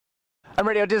I'm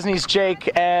Radio Disney's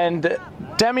Jake, and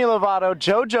Demi Lovato,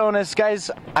 Jonas. Guys,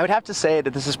 I would have to say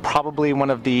that this is probably one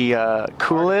of the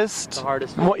coolest. The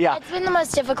hardest. Yeah. It's been the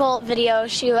most difficult video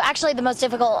shoot, actually the most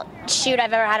difficult shoot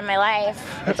I've ever had in my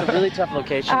life. It's a really tough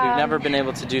location. We've never been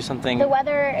able to do something. The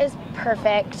weather is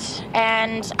perfect,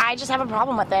 and I just have a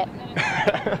problem with it.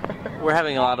 We're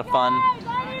having a lot of fun,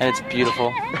 and it's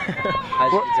beautiful,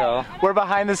 as you can tell. We're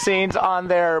behind the scenes on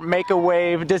their Make a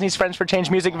Wave, Disney's Friends for Change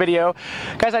music video.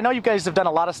 Guys, I know you guys have done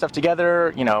a lot of stuff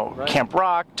together, you know, right. Camp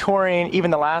Rock, touring,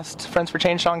 even the last Friends for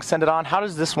Change song, Send It On. How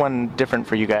is this one different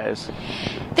for you guys?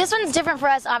 This one's different for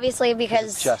us, obviously,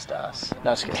 because... It's just us.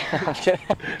 No, just kidding. I'm kidding.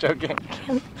 Joking.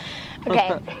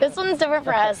 Okay, this one's different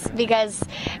for us because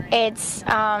it's...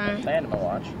 Land my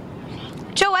watch.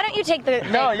 Joe, why don't you take the...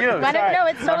 No, you. Why don't, no,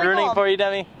 it's totally I'm rooting cool. for you,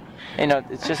 Demi. You know,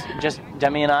 it's just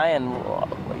Demi and I, and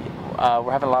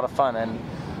we're having a lot of fun,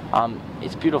 and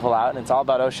it's beautiful out, and it's all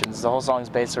about oceans. The whole song is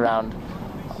based around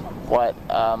what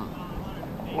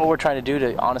we're trying to do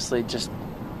to honestly just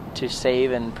to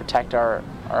save and protect our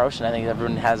ocean. I think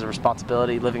everyone has a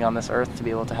responsibility living on this earth to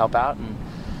be able to help out. And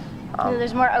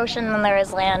there's more ocean than there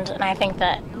is land, and I think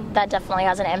that definitely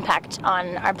has an impact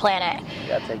on our planet. You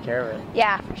gotta take care of it.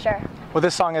 Yeah, for sure. Well,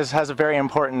 this song has a very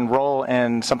important role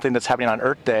in something that's happening on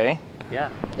Earth Day. Yeah,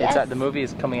 yes. The movie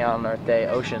is coming out on Earth Day,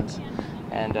 Oceans,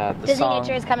 and the Disney song...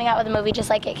 Nature is coming out with a movie just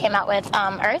like it came out with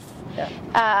Earth.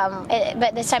 Yeah.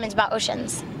 But this time it's about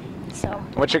oceans. So.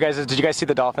 What's your guys? Did you guys see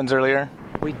the dolphins earlier?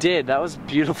 We did. That was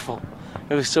beautiful.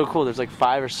 It was so cool. There's like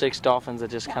 5 or 6 dolphins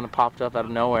that just kind of popped up out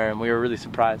of nowhere, and we were really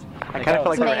surprised. I kind of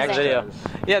feel like they were extras.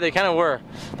 Yeah, they kind of were.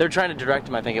 They were trying to direct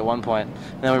them, I think, at one point,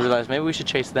 and then we realized maybe we should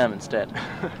chase them instead.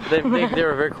 They were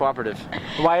very cooperative.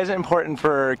 Why is it important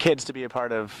for kids to be a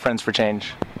part of Friends for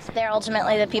Change? They're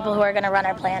ultimately the people who are going to run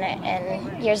our planet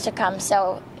in years to come.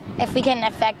 So if we can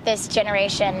affect this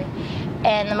generation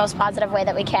in the most positive way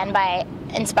that we can by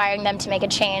inspiring them to make a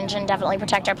change and definitely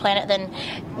protect our planet, then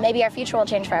maybe our future will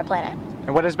change for our planet.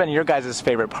 And what has been your guys'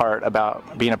 favorite part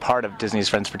about being a part of Disney's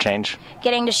Friends for Change?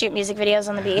 Getting to shoot music videos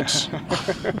on the beach.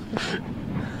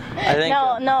 I think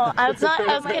No, I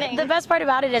was kidding. The best part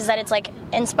about it is that it's like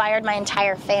inspired my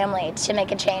entire family to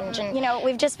make a change. And you know,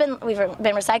 we've been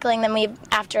recycling them.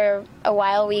 After a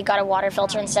while we got a water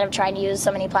filter instead of trying to use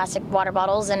so many plastic water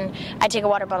bottles, and I take a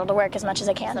water bottle to work as much as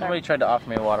I can. Somebody tried to offer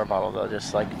me a water bottle though,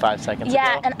 just like 5 seconds ago.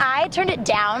 Yeah, and I turned it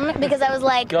down because I was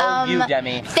like, Go you,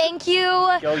 Demi. Thank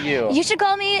you. Go you. You should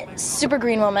call me Super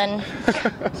Green Woman.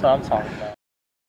 That's what I'm talking about.